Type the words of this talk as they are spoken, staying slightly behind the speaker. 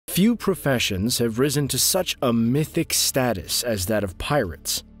Few professions have risen to such a mythic status as that of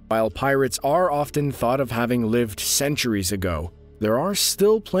pirates. While pirates are often thought of having lived centuries ago, there are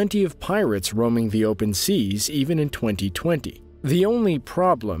still plenty of pirates roaming the open seas even in 2020. The only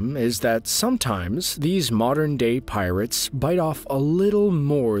problem is that sometimes these modern-day pirates bite off a little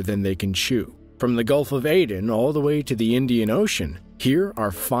more than they can chew. From the Gulf of Aden all the way to the Indian Ocean, here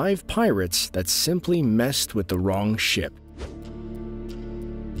are 5 pirates that simply messed with the wrong ship.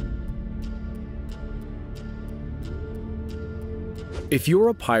 If you're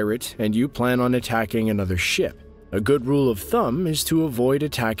a pirate and you plan on attacking another ship, a good rule of thumb is to avoid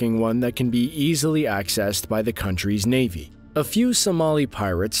attacking one that can be easily accessed by the country's navy. A few Somali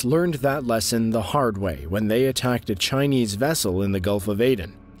pirates learned that lesson the hard way when they attacked a Chinese vessel in the Gulf of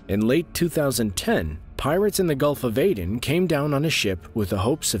Aden. In late 2010, pirates in the Gulf of Aden came down on a ship with the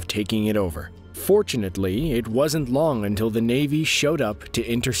hopes of taking it over. Fortunately, it wasn't long until the Navy showed up to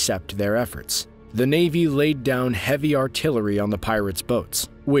intercept their efforts. The Navy laid down heavy artillery on the pirates' boats,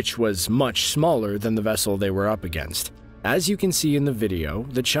 which was much smaller than the vessel they were up against. As you can see in the video,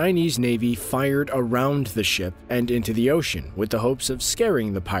 the Chinese Navy fired around the ship and into the ocean with the hopes of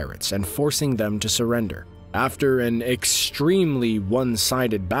scaring the pirates and forcing them to surrender. After an extremely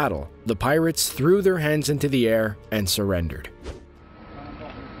one-sided battle, the pirates threw their hands into the air and surrendered.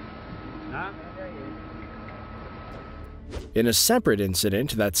 In a separate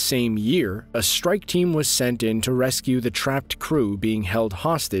incident that same year, a strike team was sent in to rescue the trapped crew being held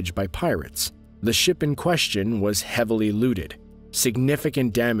hostage by pirates. The ship in question was heavily looted.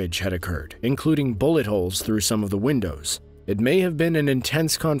 Significant damage had occurred, including bullet holes through some of the windows. It may have been an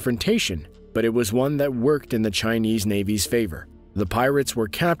intense confrontation, but it was one that worked in the Chinese Navy's favor. The pirates were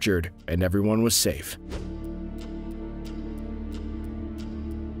captured and everyone was safe.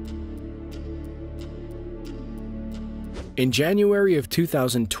 In January of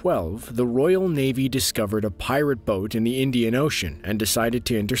 2012, the Royal Navy discovered a pirate boat in the Indian Ocean and decided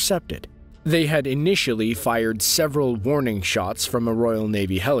to intercept it. They had initially fired several warning shots from a Royal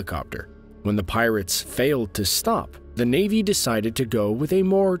Navy helicopter. When the pirates failed to stop, the Navy decided to go with a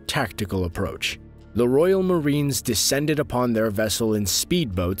more tactical approach. The Royal Marines descended upon their vessel in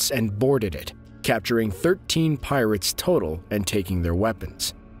speedboats and boarded it, capturing 13 pirates total and taking their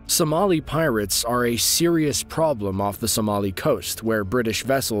weapons. Somali pirates are a serious problem off the Somali coast, where British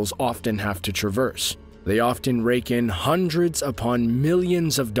vessels often have to traverse. They often rake in hundreds upon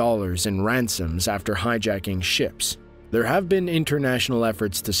millions of dollars in ransoms after hijacking ships. There have been international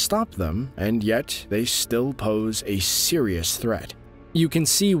efforts to stop them, and yet they still pose a serious threat. You can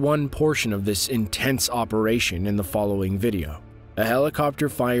see one portion of this intense operation in the following video. A helicopter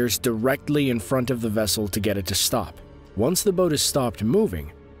fires directly in front of the vessel to get it to stop. Once the boat is stopped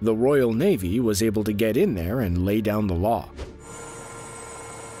moving, the Royal Navy was able to get in there and lay down the law.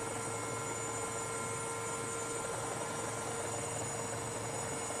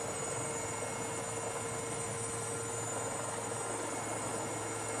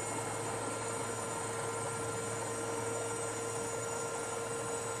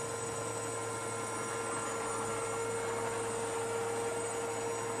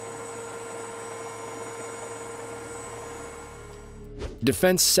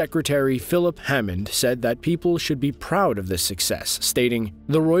 Defense Secretary Philip Hammond said that people should be proud of this success, stating,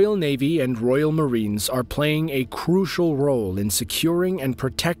 "The Royal Navy and Royal Marines are playing a crucial role in securing and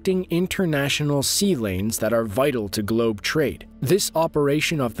protecting international sea lanes that are vital to globe trade. This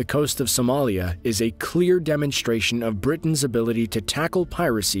operation off the coast of Somalia is a clear demonstration of Britain's ability to tackle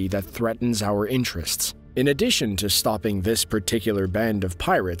piracy that threatens our interests." In addition to stopping this particular band of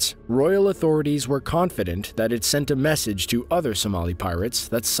pirates, royal authorities were confident that it sent a message to other Somali pirates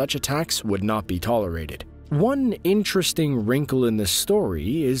that such attacks would not be tolerated. One interesting wrinkle in the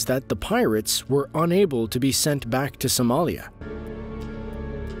story is that the pirates were unable to be sent back to Somalia.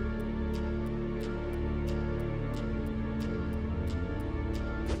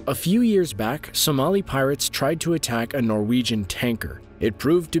 A few years back, Somali pirates tried to attack a Norwegian tanker. It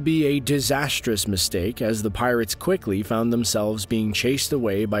proved to be a disastrous mistake, as the pirates quickly found themselves being chased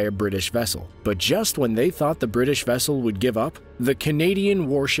away by a British vessel. But just when they thought the British vessel would give up, the Canadian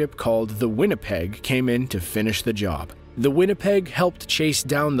warship called the Winnipeg came in to finish the job. The Winnipeg helped chase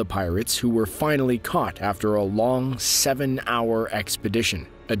down the pirates, who were finally caught after a long 7-hour expedition.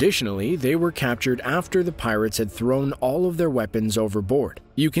 Additionally, they were captured after the pirates had thrown all of their weapons overboard.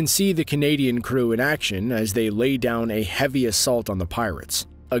 You can see the Canadian crew in action as they lay down a heavy assault on the pirates.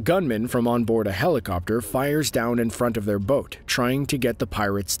 A gunman from on board a helicopter fires down in front of their boat, trying to get the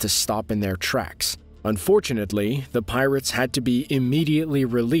pirates to stop in their tracks. Unfortunately, the pirates had to be immediately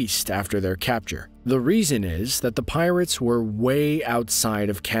released after their capture. The reason is that the pirates were way outside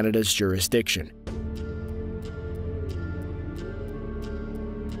of Canada's jurisdiction.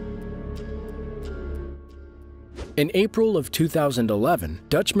 In April of 2011,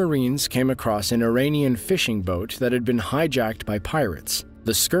 Dutch Marines came across an Iranian fishing boat that had been hijacked by pirates.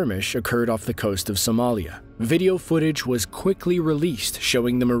 The skirmish occurred off the coast of Somalia. Video footage was quickly released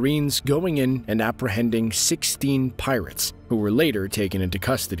showing the Marines going in and apprehending 16 pirates, who were later taken into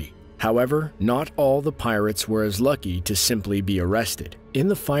custody. However, not all the pirates were as lucky to simply be arrested. In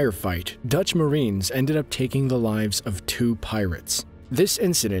the firefight, Dutch Marines ended up taking the lives of 2 pirates. This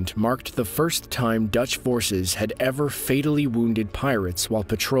incident marked the first time Dutch forces had ever fatally wounded pirates while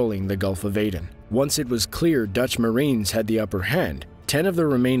patrolling the Gulf of Aden. Once it was clear Dutch Marines had the upper hand, 10 of the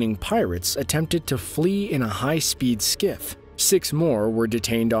remaining pirates attempted to flee in a high-speed skiff. 6 more were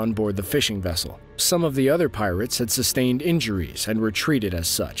detained on board the fishing vessel. Some of the other pirates had sustained injuries and were treated as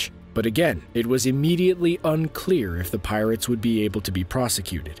such. But again, it was immediately unclear if the pirates would be able to be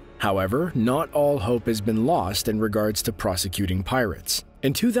prosecuted. However, not all hope has been lost in regards to prosecuting pirates.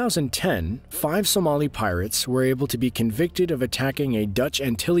 In 2010, 5 Somali pirates were able to be convicted of attacking a Dutch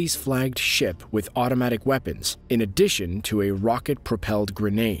Antilles-flagged ship with automatic weapons, in addition to a rocket-propelled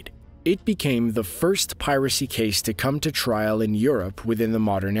grenade. It became the first piracy case to come to trial in Europe within the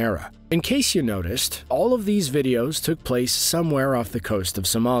modern era. In case you noticed, all of these videos took place somewhere off the coast of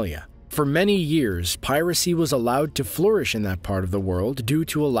Somalia. For many years, piracy was allowed to flourish in that part of the world due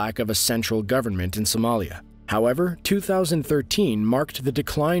to a lack of a central government in Somalia. However, 2013 marked the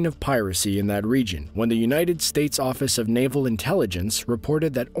decline of piracy in that region when the United States Office of Naval Intelligence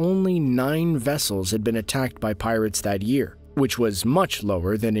reported that only 9 vessels had been attacked by pirates that year, which was much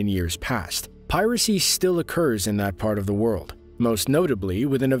lower than in years past. Piracy still occurs in that part of the world, most notably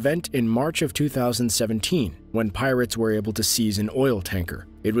with an event in March of 2017 when pirates were able to seize an oil tanker.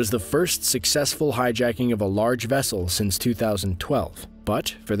 It was the first successful hijacking of a large vessel since 2012,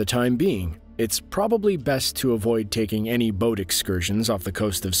 but for the time being, it's probably best to avoid taking any boat excursions off the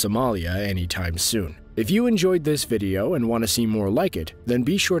coast of Somalia anytime soon. If you enjoyed this video and want to see more like it, then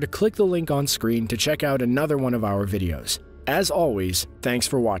be sure to click the link on screen to check out another one of our videos. As always, thanks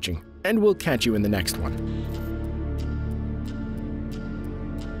for watching, and we'll catch you in the next one.